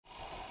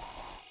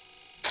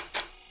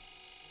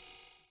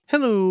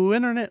Hello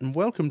Internet and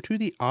welcome to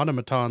the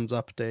Automatons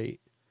update.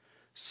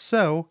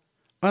 So,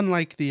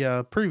 unlike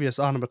the previous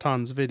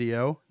Automatons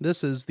video,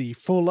 this is the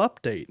full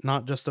update,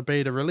 not just a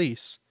beta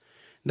release.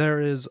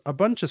 There is a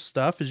bunch of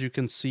stuff, as you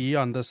can see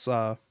on this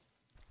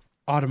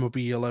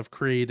automobile I've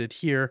created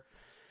here.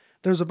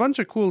 There's a bunch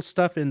of cool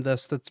stuff in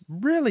this that's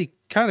really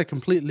kind of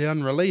completely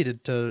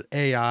unrelated to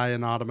AI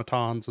and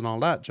automatons and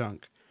all that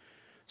junk.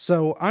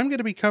 So I'm going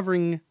to be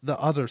covering the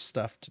other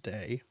stuff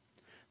today.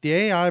 The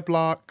AI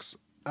blocks,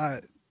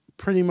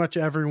 pretty much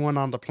everyone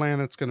on the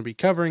planet's going to be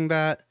covering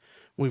that.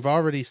 We've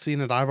already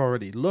seen it. I've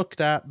already looked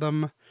at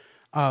them.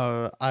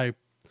 I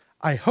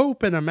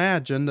hope and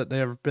imagine that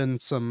there have been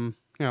some,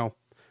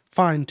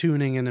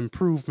 fine-tuning and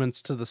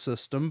improvements to the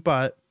system,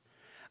 but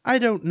I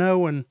don't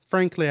know, and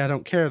frankly, I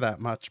don't care that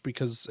much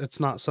because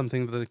it's not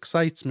something that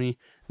excites me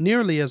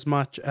nearly as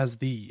much as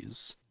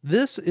these.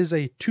 This is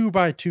a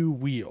 2x2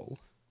 wheel.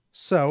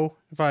 So,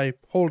 if I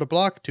hold a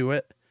block to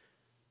it,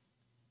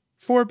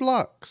 4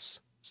 blocks.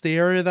 It's the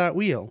area of that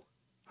wheel.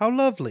 How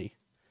lovely.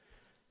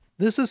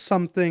 This is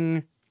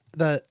something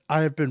that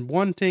I have been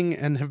wanting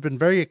and have been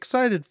very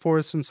excited for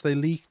since they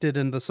leaked it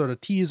in the sort of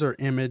teaser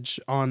image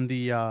on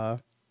the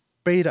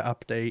beta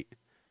update.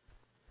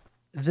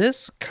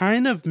 This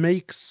kind of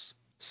makes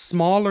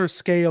smaller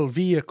scale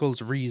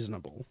vehicles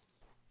reasonable.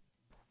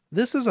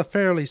 This is a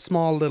fairly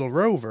small little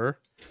rover,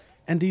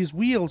 and these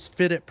wheels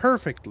fit it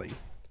perfectly.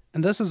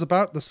 And this is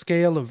about the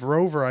scale of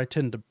rover I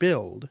tend to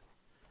build.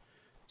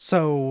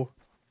 So,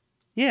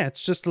 yeah,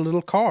 it's just a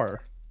little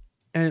car.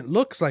 And it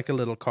looks like a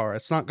little car.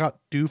 It's not got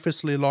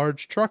doofusly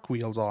large truck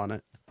wheels on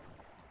it.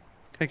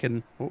 I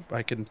can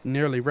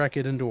nearly wreck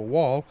it into a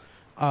wall.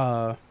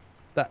 Okay,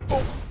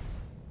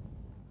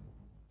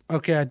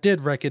 I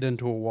did wreck it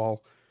into a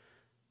wall.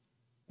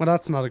 Well,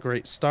 that's not a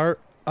great start.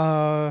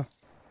 Yeah,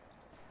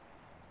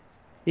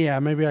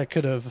 maybe I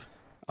could have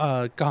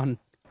gone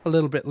a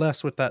little bit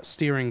less with that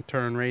steering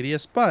turn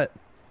radius, but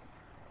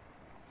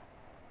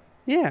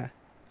yeah,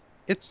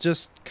 it's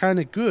just kind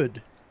of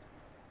good.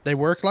 They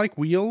work like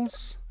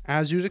wheels,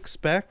 as you'd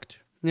expect.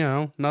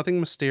 Nothing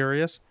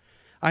mysterious.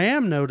 I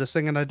am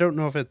noticing, and I don't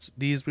know if it's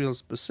these wheels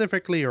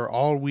specifically or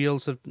all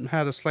wheels have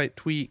had a slight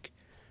tweak,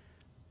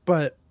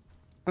 but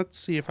let's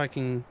see if I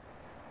can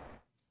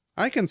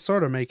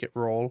sort of make it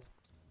roll.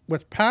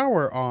 With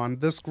power on,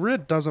 this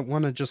grid doesn't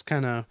want to just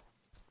kind of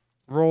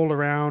roll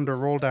around or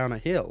roll down a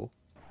hill.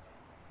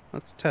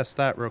 Let's test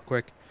that real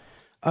quick.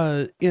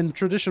 In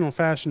traditional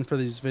fashion for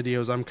these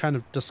videos, I'm kind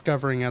of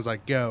discovering as I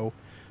go,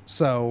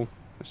 so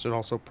I should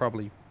also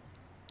probably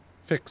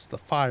fix the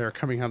fire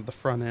coming out of the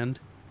front end.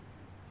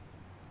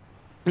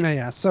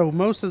 Yeah, so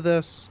most of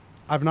this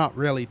I've not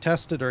really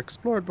tested or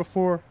explored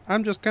before.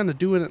 I'm just kind of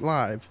doing it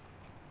live.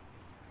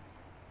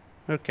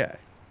 Okay,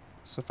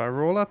 so if I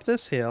roll up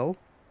this hill...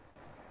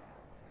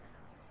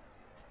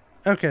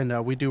 Okay,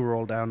 no, we do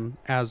roll down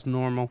as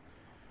normal.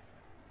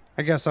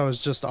 I guess I was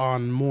just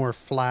on more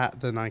flat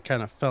than I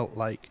kind of felt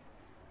like.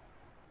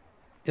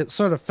 It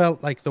sort of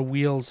felt like the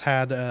wheels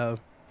had a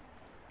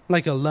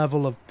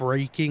level of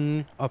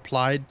braking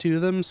applied to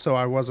them, so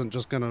I wasn't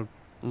just gonna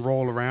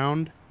roll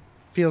around.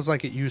 Feels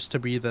like it used to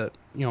be that,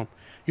 you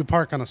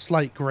park on a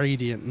slight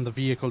gradient and the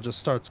vehicle just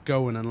starts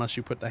going unless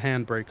you put the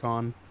handbrake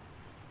on.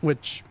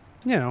 Which,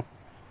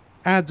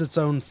 adds its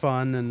own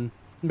fun and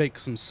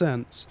makes some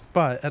sense,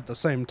 but at the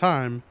same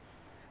time,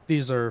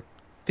 these are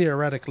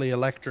theoretically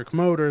electric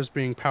motors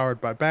being powered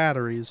by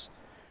batteries.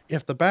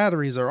 If the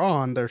batteries are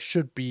on, there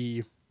should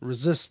be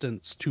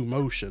resistance to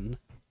motion.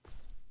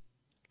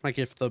 Like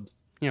if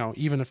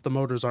even if the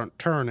motors aren't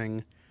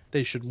turning,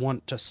 they should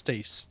want to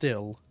stay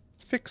still.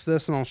 Fix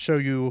this and I'll show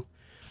you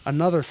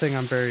another thing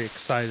I'm very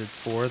excited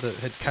for that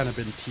had kind of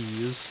been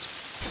teased.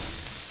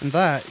 And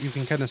that you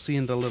can kind of see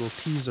in the little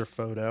teaser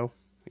photo.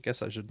 I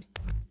guess I should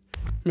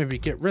maybe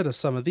get rid of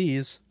some of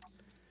these.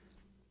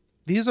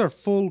 These are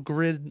full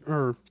grid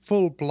or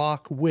full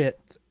block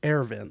width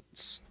air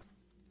vents.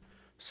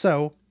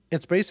 So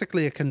it's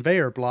basically a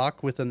conveyor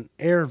block with an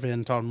air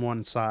vent on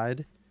one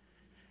side.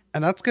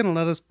 And that's going to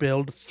let us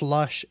build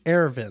flush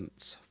air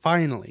vents,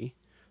 finally.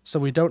 So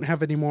we don't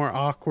have any more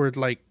awkward,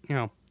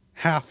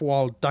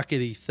 half-wall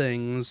duckety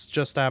things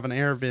just to have an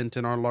air vent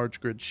in our large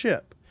grid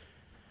ship.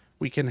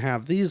 We can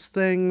have these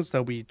things,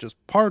 they'll be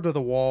just part of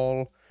the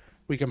wall.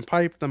 We can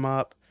pipe them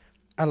up.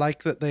 I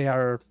like that they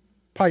are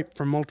piped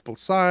from multiple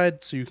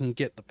sides so you can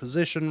get the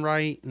position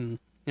right and,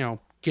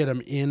 get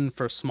them in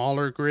for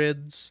smaller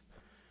grids.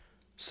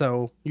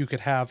 So you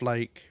could have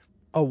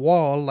a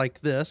wall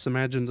like this.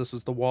 Imagine this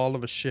is the wall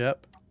of a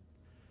ship.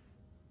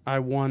 I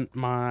want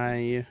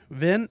my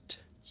vent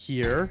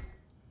here.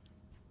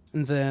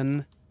 And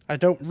then I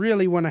don't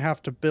really want to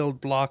have to build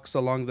blocks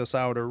along this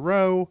outer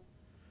row.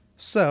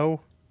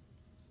 So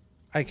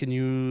I can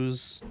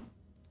use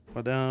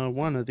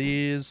one of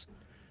these,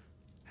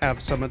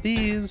 have some of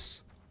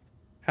these,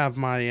 have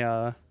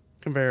my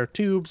conveyor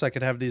tubes. I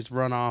could have these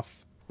run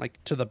off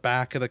to the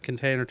back of the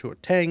container to a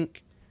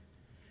tank.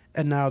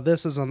 And now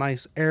this is a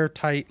nice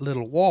airtight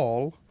little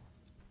wall,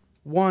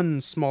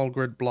 one small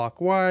grid block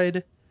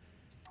wide.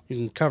 You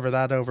can cover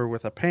that over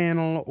with a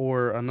panel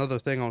or another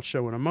thing I'll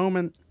show in a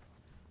moment.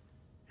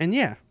 And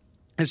yeah,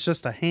 it's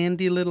just a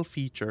handy little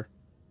feature.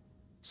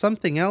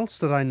 Something else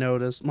that I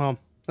noticed, well,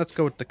 let's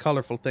go with the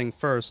colorful thing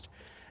first.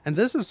 And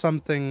this is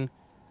something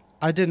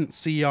I didn't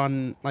see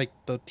on like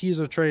the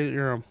teaser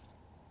trailer,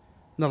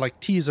 no like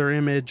teaser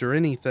image or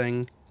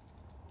anything.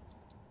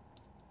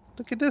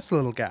 Look at this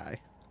little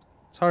guy.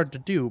 It's hard to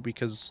do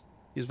because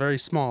he's very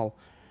small.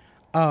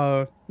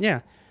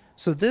 Yeah.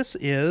 So this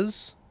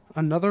is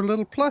another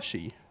little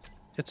plushie.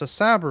 It's a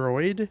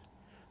Sabroid.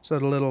 So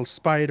the little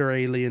spider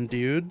alien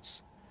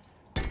dudes.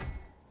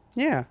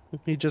 Yeah,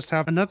 you just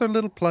have another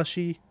little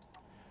plushie.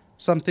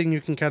 Something you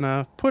can kind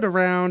of put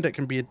around. It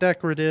can be a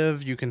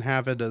decorative. You can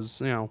have it as,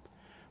 you know,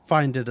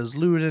 find it as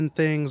loot in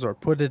things or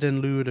put it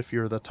in loot if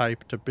you're the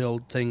type to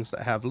build things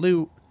that have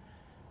loot.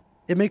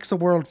 It makes the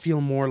world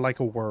feel more like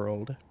a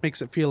world.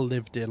 Makes it feel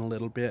lived in a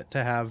little bit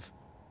to have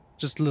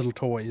just little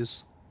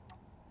toys.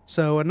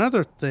 So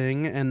another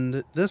thing,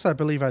 and this I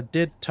believe I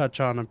did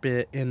touch on a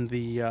bit in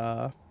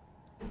the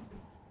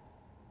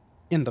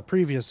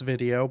previous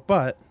video,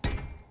 but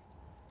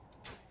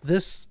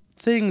this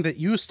thing that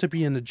used to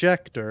be an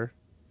ejector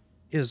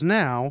is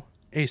now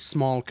a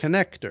small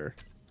connector.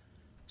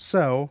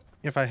 So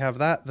if I have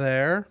that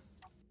there,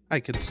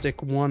 I could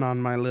stick one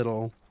on my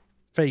little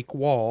fake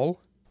wall.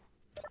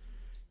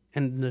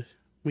 And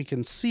we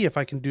can see if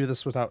I can do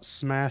this without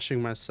smashing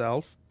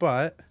myself,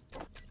 but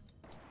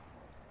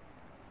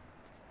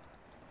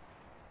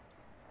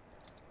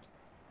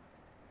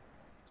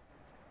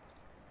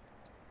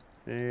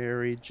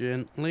very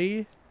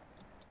gently.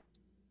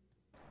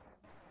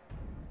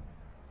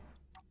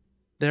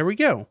 There we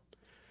go.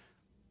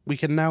 We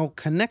can now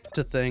connect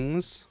to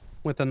things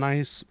with a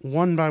nice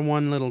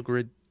 1x1 little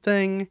grid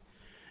thing.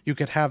 You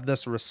could have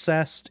this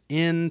recessed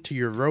into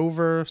your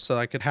rover, so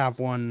I could have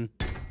one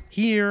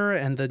here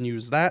and then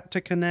use that to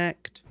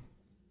connect.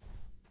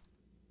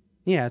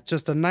 Yeah,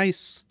 just a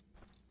nice,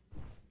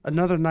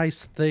 another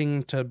nice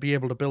thing to be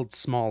able to build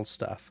small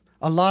stuff.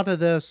 A lot of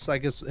this, I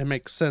guess it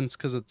makes sense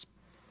because it's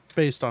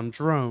based on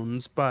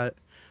drones, but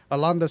a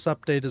lot of this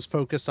update is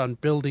focused on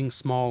building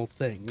small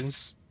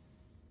things,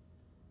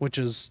 which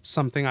is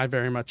something I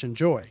very much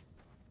enjoy.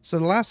 So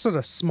the last sort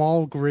of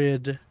small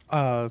grid,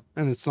 and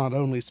it's not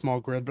only small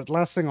grid, but the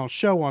last thing I'll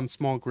show on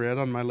small grid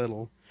on my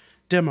little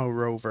demo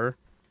rover,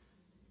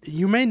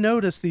 you may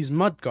notice these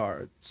mud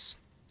guards.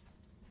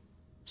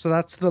 So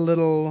that's the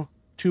little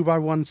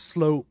 2x1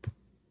 slope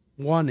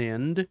one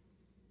end.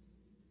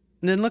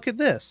 And then look at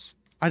this.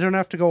 I don't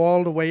have to go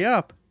all the way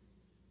up.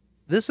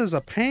 This is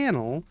a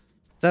panel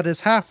that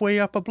is halfway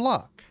up a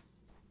block.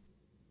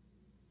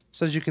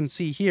 So as you can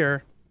see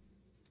here,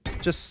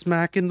 just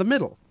smack in the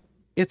middle.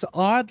 It's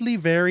oddly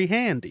very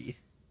handy,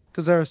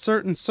 because there are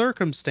certain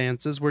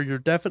circumstances where you're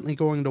definitely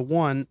going to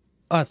want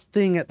a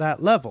thing at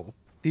that level.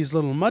 These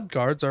little mud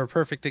guards are a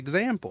perfect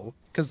example,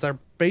 because they're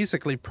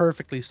basically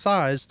perfectly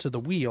sized to the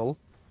wheel.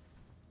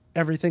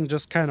 Everything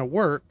just kind of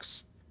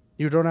works.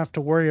 You don't have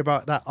to worry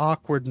about that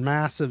awkward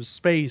massive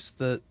space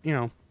that, you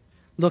know,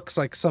 looks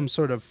like some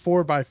sort of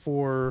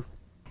 4x4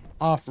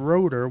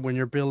 off-roader when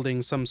you're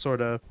building some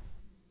sort of,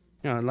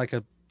 you know, like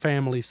a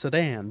family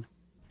sedan.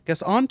 I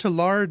guess on to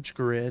large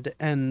grid,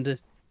 and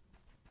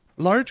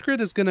large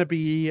grid is going to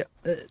be,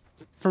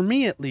 for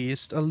me at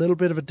least, a little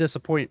bit of a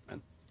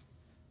disappointment.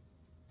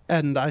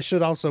 And I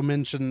should also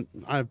mention,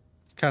 I've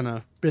kind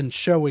of been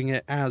showing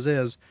it as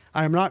is.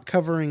 I am not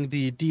covering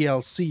the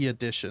DLC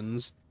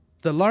additions.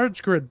 The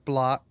large grid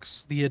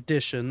blocks, the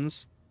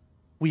additions,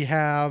 we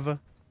have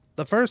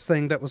the first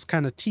thing that was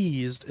kind of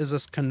teased is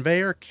this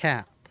conveyor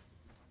cap,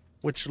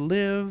 which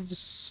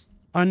lives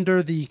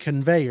under the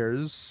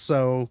conveyors.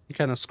 So you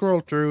kind of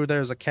scroll through,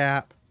 there's a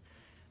cap.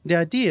 The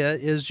idea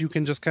is you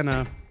can just kind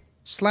of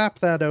slap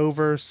that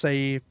over,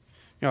 say, you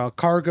know, a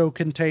cargo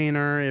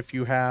container. If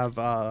you have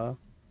a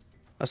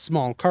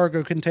small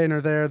cargo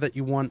container there that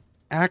you want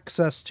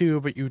access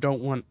to, but you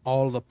don't want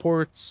all the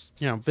ports,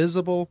 you know,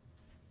 visible,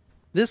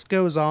 this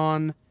goes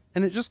on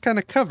and it just kind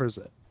of covers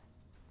it.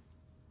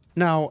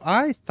 Now,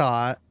 I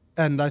thought,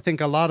 and I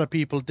think a lot of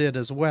people did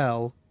as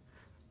well,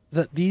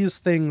 that these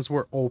things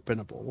were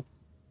openable.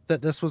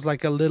 That this was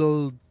like a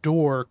little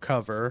door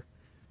cover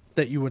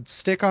that you would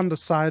stick on the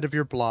side of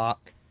your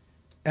block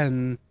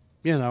and,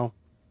 you know,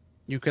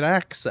 you could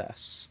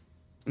access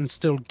and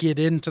still get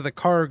into the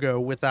cargo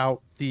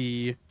without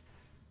the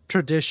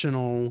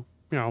traditional,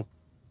 you know,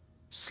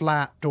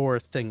 slat door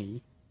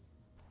thingy.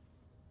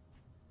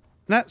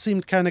 That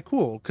seemed kind of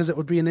cool, because it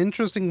would be an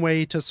interesting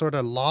way to sort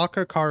of lock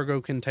a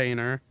cargo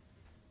container.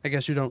 I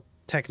guess you don't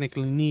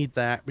technically need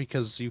that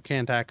because you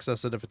can't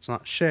access it if it's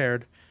not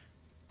shared.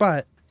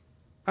 But,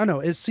 I don't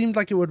know, it seemed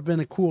like it would have been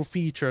a cool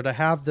feature to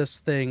have this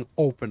thing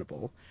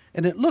openable.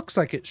 And it looks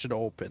like it should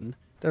open.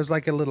 There's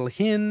like a little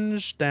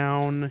hinge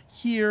down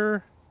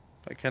here.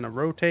 If I kind of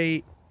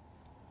rotate.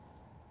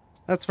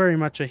 That's very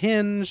much a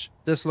hinge.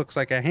 This looks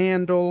like a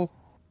handle.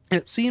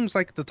 It seems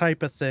like the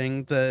type of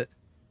thing that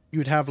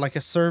you'd have like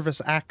a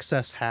service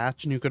access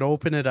hatch and you could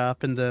open it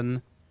up and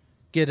then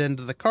get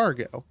into the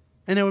cargo.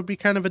 and it would be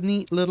kind of a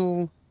neat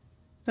little,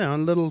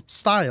 little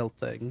style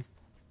thing.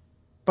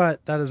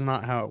 But that is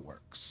not how it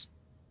works.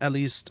 At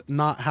least,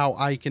 not how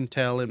I can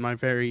tell in my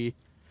very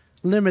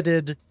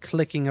limited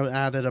clicking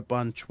at it a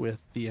bunch with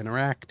the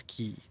interact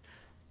key.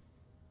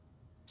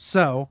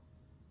 So,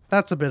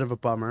 that's a bit of a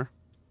bummer.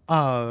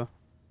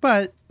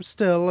 But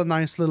still a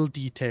nice little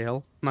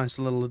detail, nice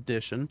little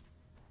addition.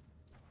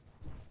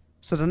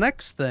 So the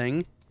next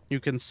thing you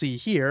can see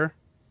here,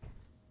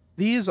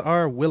 these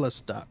are Willis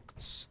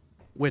ducts,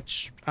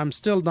 which I'm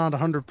still not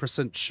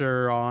 100%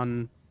 sure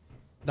on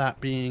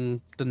that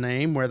being the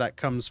name, where that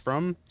comes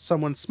from.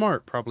 Someone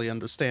smart probably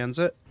understands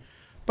it.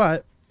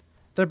 But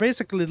they're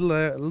basically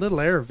little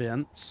air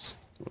vents.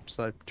 Whoops,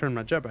 I turned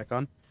my jet back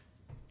on.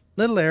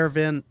 Little air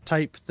vent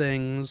type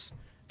things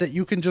that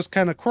you can just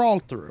kind of crawl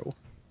through.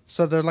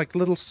 So they're like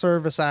little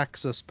service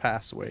access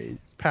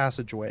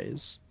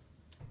passageways.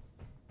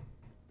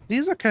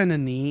 These are kind of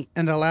neat,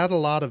 and they'll add a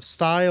lot of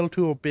style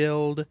to a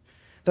build.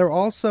 They're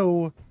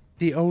also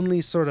the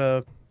only sort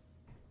of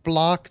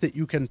block that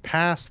you can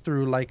pass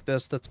through like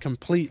this that's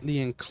completely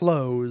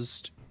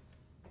enclosed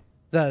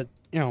that,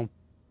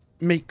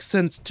 makes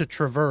sense to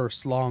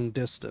traverse long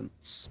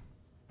distance.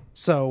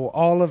 So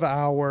all of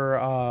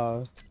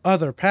our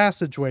other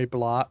passageway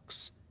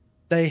blocks,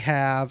 they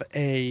have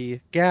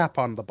a gap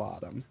on the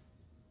bottom,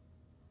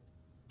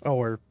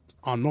 or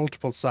on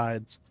multiple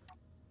sides,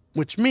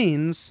 which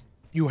means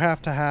you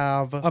have to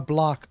have a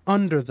block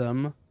under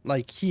them,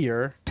 like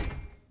here,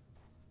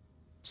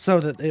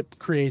 so that it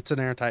creates an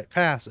airtight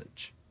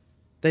passage.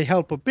 They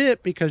help a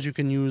bit because you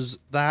can use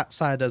that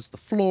side as the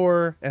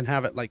floor and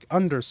have it like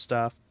under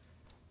stuff,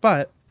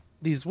 but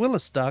these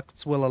Willis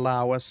ducts will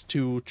allow us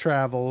to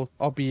travel,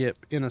 albeit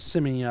in a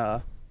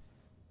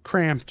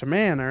semi-cramped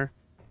manner,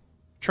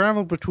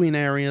 travel between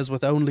areas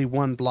with only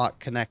one block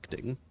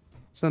connecting.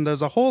 So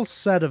there's a whole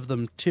set of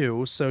them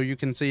too, so you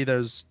can see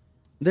there's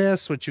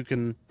this, which you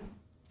can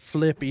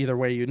flip either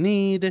way you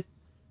need.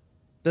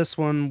 This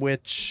one,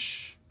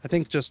 which I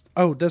think just,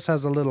 this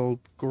has a little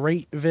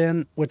grate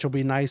vent, which will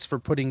be nice for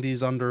putting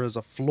these under as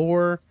a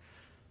floor.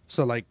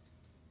 So like,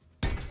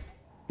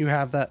 you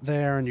have that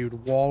there and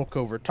you'd walk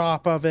over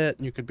top of it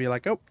and you could be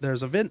like, oh,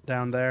 there's a vent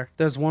down there.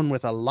 There's one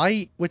with a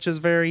light, which is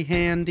very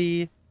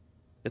handy.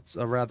 It's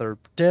a rather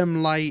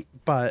dim light,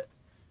 but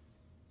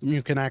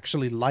you can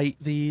actually light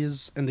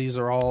these, and these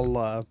are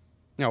all,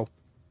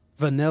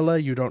 vanilla.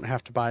 You don't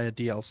have to buy a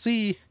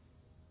DLC.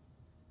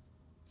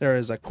 There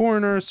is a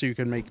corner, so you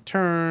can make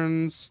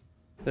turns.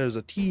 There's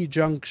a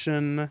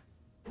T-junction,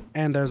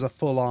 and there's a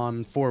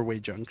full-on four-way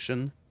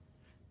junction.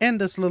 And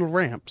this little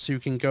ramp, so you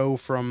can go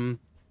from,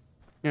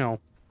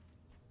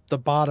 the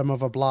bottom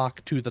of a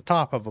block to the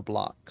top of a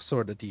block,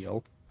 sort of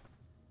deal.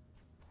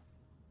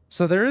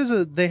 So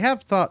they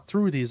have thought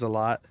through these a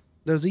lot.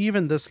 There's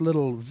even this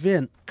little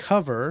vent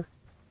cover,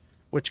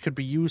 which could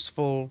be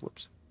useful,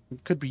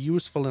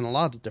 in a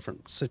lot of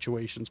different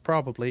situations,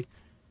 probably.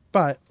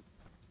 But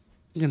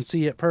you can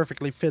see it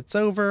perfectly fits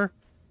over,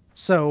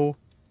 so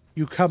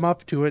you come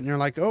up to it and you're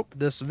like, oh,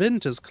 this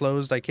vent is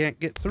closed, I can't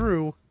get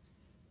through.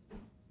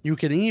 You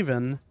can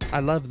even,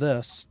 I love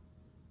this,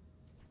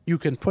 you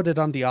can put it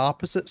on the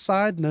opposite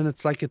side, and then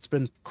it's like it's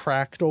been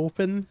cracked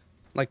open,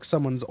 like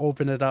someone's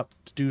opened it up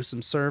to do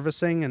some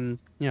servicing, and,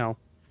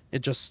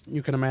 it just,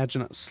 you can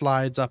imagine it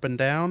slides up and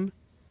down.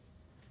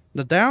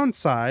 The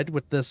downside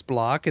with this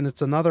block, and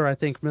it's another, I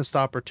think, missed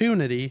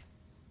opportunity,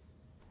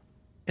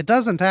 it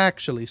doesn't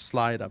actually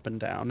slide up and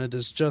down. It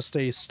is just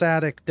a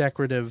static,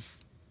 decorative,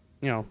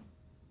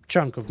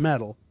 chunk of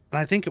metal. And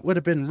I think it would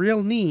have been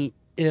real neat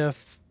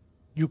if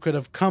you could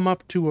have come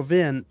up to a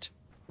vent,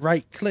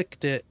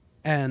 right-clicked it,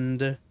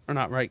 or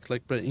not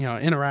right-click, but,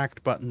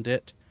 interact buttoned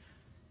it,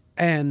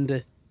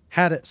 and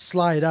had it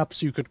slide up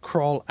so you could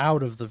crawl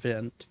out of the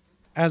vent.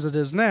 As it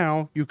is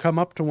now, you come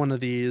up to one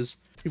of these,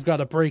 you've got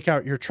to break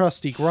out your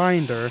trusty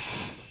grinder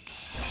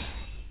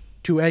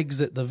to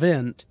exit the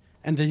vent,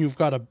 and then you've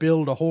got to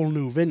build a whole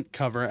new vent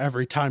cover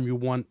every time you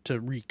want to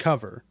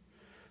recover.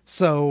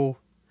 So,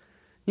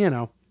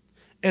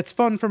 it's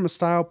fun from a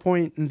style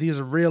point, and these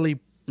are really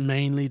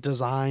mainly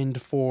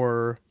designed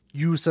for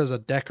use as a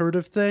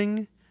decorative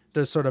thing.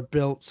 They're sort of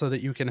built so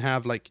that you can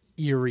have like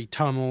eerie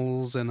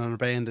tunnels in an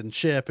abandoned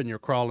ship and you're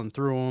crawling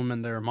through them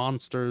and there are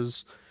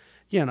monsters.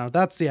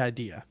 That's the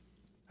idea.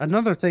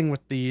 Another thing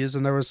with these,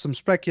 and there was some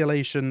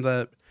speculation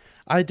that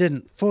I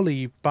didn't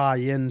fully buy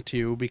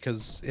into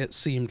because it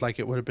seemed like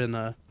it would have been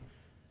a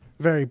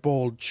very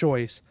bold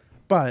choice,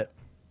 but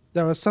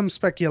there was some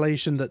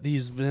speculation that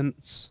these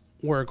vents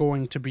were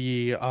going to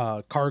be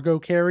cargo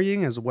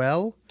carrying as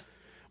well,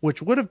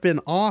 which would have been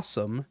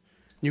awesome.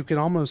 You can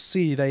almost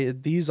see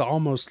these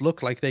almost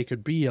look like they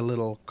could be a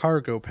little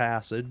cargo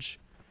passage,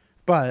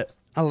 but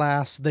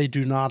alas, they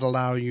do not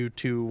allow you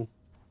to,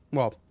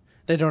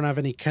 they don't have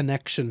any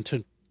connection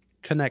to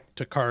connect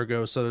to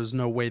cargo, so there's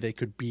no way they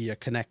could be a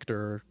connector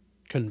or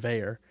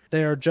conveyor.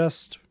 They are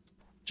just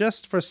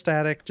for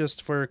static,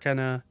 just for kind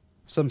of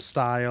some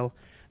style.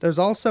 There's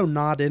also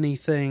not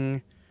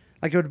anything,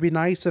 like it would be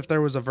nice if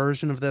there was a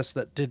version of this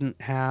that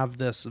didn't have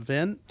this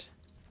vent.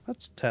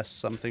 let's test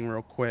something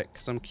real quick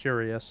because I'm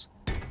curious.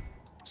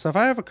 So if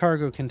I have a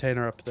cargo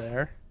container up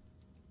there,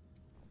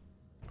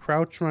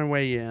 crouch my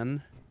way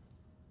in.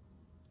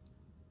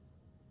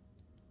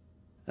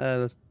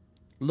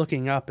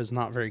 Looking up is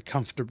not very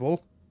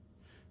comfortable.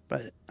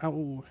 But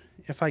oh,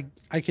 if I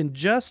can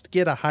just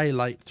get a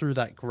highlight through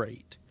that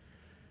grate.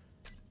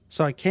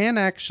 So I can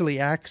actually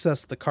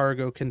access the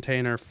cargo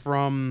container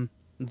from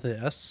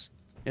this.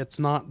 It's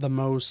not the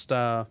most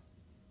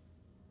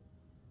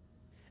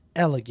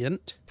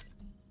elegant.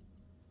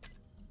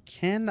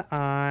 Can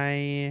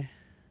I...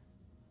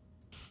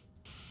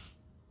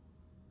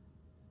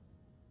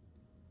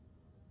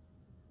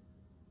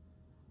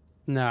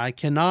 No, I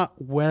cannot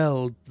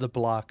weld the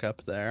block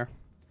up there.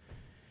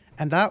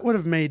 And that would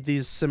have made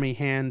these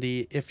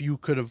semi-handy if you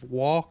could have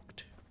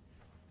walk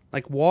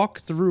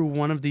through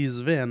one of these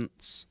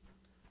vents,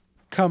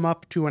 come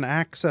up to an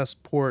access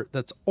port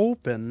that's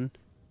open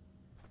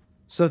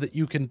so that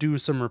you can do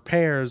some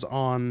repairs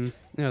on,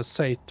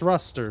 say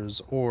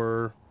thrusters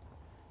or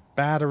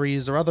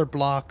batteries or other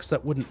blocks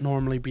that wouldn't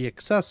normally be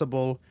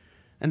accessible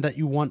and that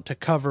you want to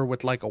cover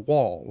with like a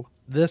wall.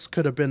 This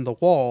could have been the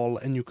wall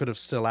and you could have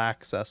still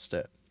accessed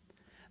it.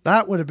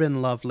 That would have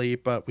been lovely,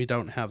 but we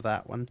don't have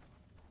that one.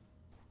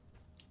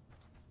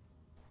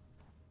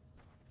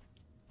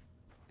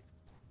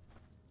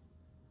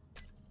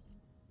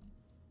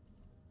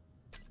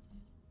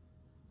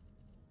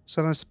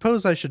 So I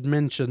suppose I should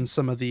mention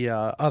some of the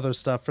other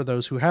stuff for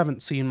those who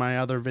haven't seen my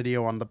other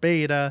video on the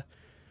beta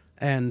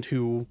and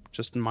who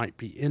just might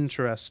be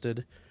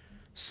interested.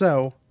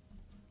 So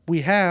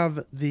we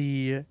have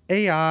the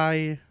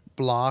AI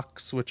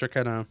blocks, which are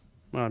kind of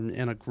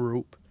in a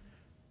group.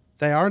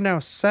 They are now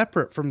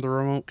separate from the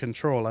remote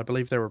control. I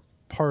believe they were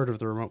part of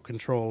the remote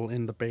control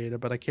in the beta,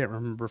 but I can't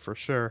remember for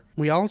sure.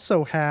 We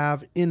also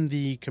have in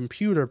the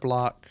computer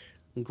block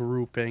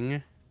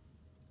grouping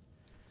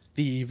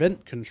the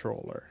event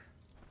controller.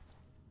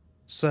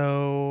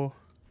 So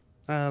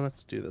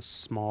let's do this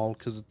small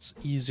because it's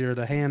easier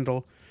to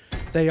handle.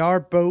 They are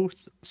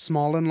both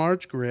small and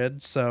large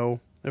grid,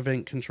 so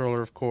event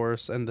controller of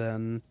course, and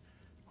then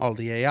all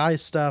the AI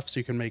stuff, so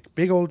you can make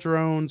big old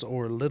drones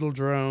or little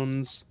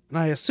drones. And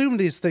I assume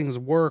these things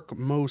work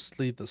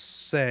mostly the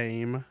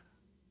same.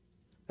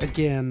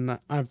 Again,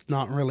 I've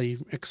not really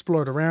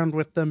explored around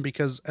with them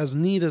because as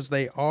neat as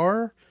they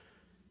are,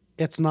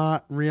 it's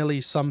not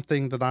really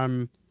something that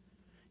I'm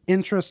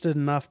interested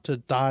enough to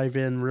dive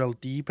in real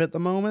deep at the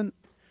moment.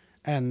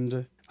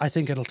 And I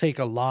think it'll take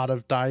a lot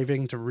of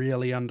diving to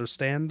really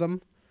understand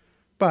them.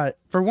 But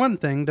for one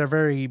thing, they're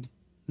very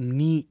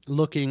neat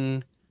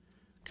looking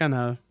kind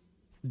of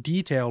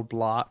detailed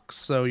blocks.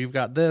 So you've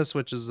got this,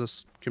 which is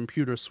this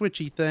computer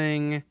switchy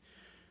thing.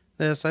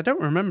 This, I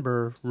don't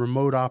remember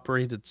remote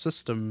operated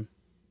system.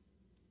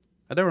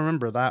 I don't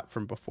remember that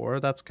from before.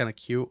 That's kind of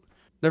cute.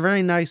 They're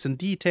very nice and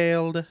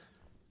detailed.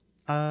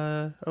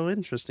 Oh,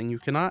 interesting. You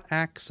cannot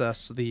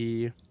access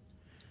the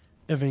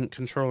event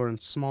controller in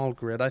small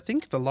grid. I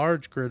think the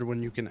large grid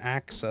one you can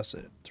access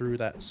it through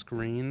that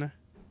screen.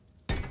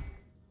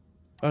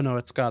 Oh no,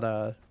 it's got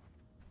a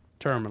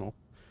terminal.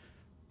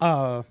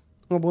 Well,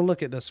 we'll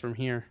look at this from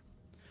here.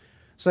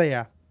 So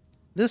yeah,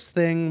 this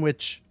thing,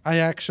 which I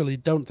actually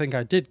don't think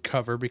I did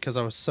cover because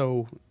I was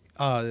so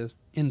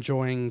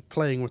enjoying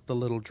playing with the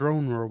little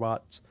drone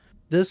robots.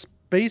 This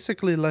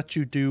basically lets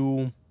you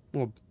do,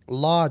 well,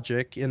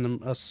 logic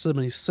in a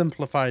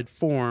semi-simplified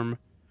form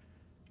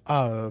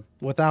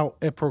without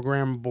a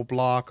programmable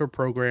block or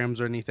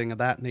programs or anything of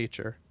that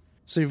nature.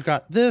 So you've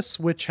got this,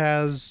 which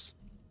has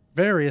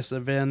various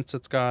events.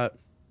 It's got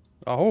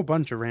a whole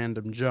bunch of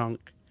random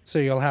junk. So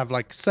you'll have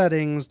like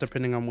settings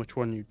depending on which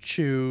one you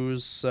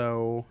choose.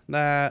 So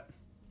that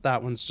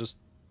one's just,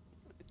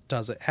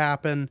 does it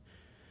happen?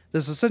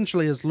 This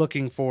essentially is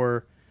looking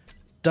for,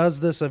 does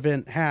this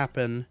event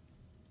happen?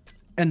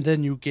 And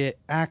then you get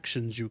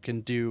actions you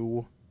can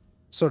do,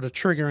 sort of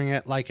triggering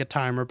it like a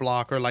timer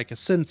block or like a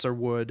sensor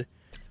would,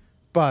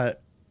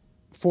 but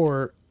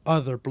for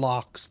other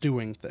blocks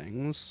doing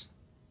things.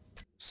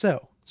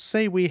 So,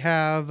 say we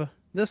have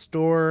this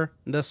door,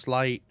 this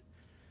light.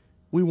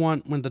 We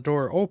want, when the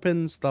door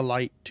opens, the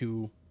light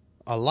to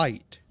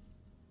alight.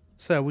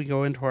 So we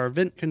go into our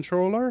event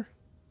controller.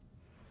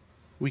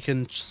 We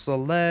can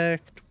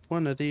select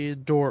one of the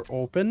door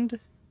opened.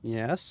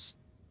 Yes.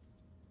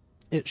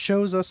 It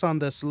shows us on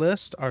this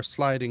list our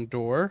sliding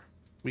door.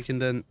 We can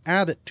then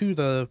add it to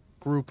the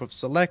group of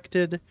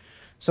selected.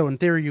 So in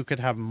theory, you could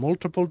have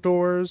multiple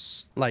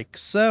doors, like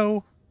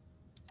so.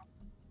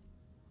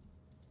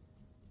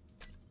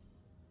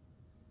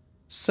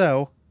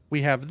 So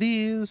we have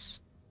these.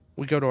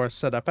 We go to our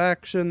setup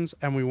actions,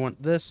 and we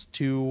want this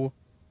to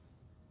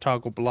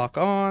toggle block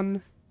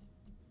on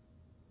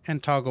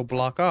and toggle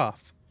block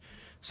off.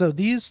 So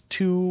these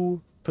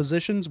two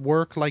positions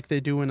work like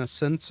they do in a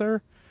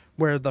sensor,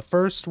 where the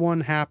first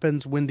one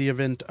happens when the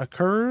event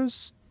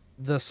occurs,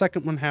 the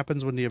second one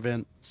happens when the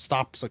event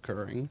stops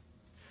occurring.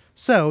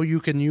 So you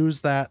can use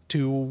that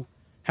to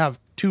have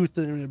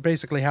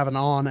basically have an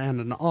on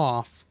and an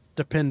off,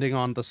 depending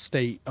on the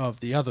state of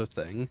the other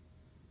thing.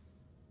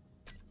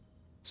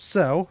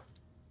 So,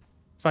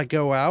 if I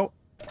go out,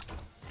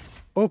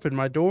 open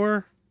my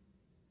door,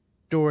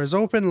 door is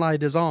open,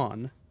 light is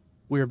on.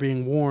 We're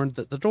being warned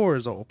that the door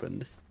is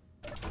opened.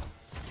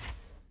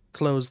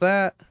 Close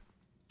that.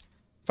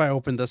 If I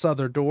open this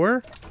other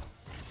door,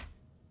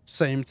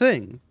 same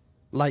thing.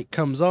 Light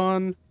comes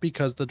on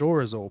because the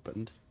door is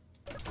opened.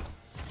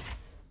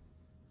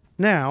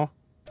 Now,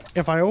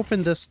 if I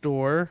open this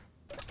door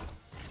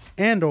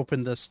and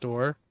open this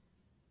door,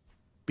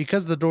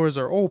 because the doors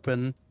are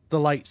open, the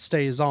light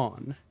stays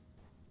on.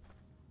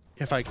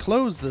 If I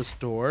close this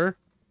door,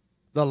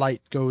 the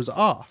light goes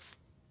off,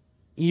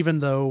 even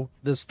though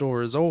this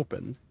door is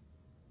open.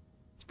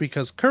 It's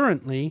because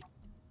currently,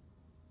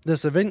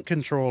 this event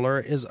controller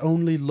is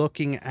only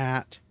looking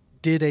at,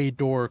 did a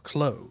door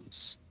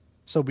close?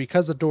 So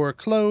because a door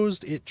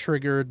closed, it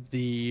triggered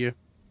the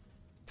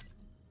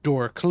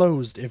door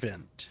closed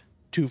event.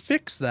 To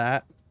fix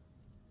that,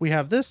 we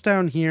have this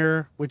down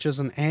here, which is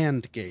an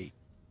AND gate,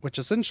 which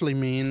essentially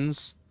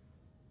means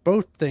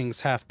both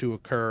things have to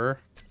occur.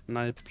 And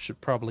I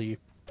should probably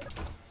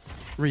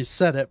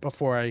reset it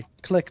before I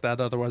click that,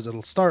 otherwise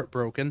it'll start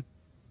broken.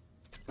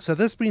 So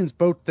this means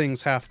both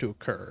things have to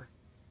occur.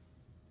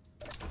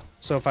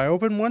 So if I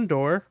open one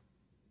door,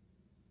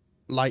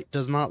 light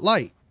does not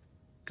light,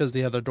 because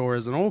the other door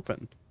isn't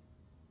open.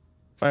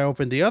 If I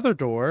open the other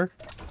door,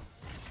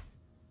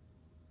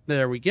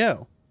 there we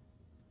go.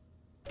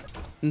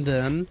 And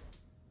then,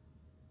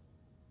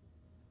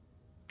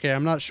 okay,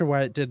 I'm not sure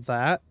why it did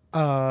that.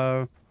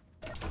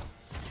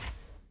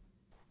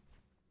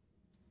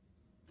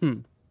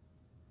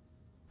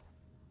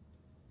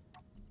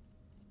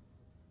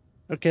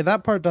 Okay,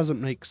 that part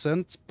doesn't make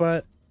sense,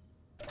 but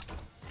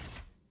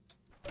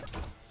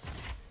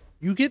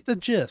you get the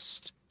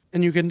gist.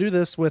 And you can do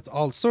this with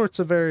all sorts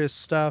of various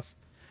stuff.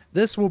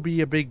 This will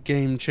be a big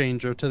game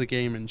changer to the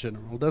game in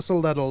general. This will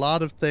let a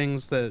lot of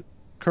things that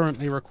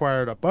currently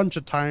required a bunch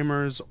of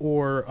timers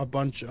or a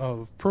bunch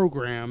of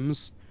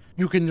programs,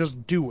 you can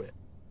just do it.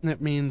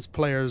 It means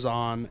players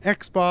on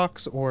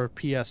Xbox or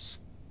PS,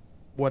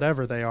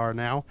 whatever they are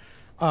now,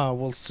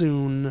 will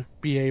soon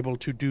be able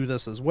to do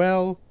this as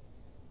well.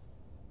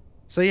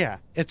 So yeah,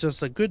 it's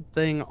just a good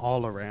thing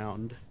all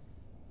around.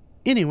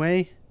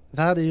 Anyway,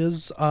 that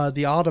is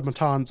the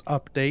Automatons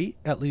update,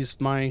 at least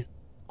my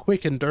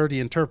quick and dirty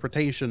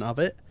interpretation of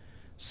it.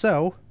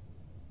 So,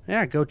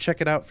 yeah, go check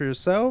it out for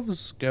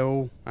yourselves.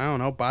 Go, I don't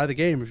know, buy the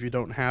game if you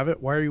don't have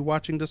it. Why are you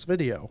watching this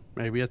video?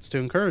 Maybe it's to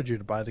encourage you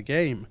to buy the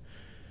game.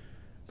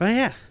 But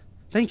yeah,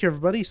 thank you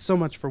everybody so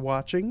much for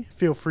watching.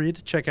 Feel free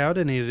to check out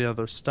any of the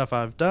other stuff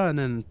I've done,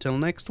 and until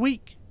next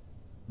week,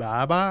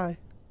 bye-bye.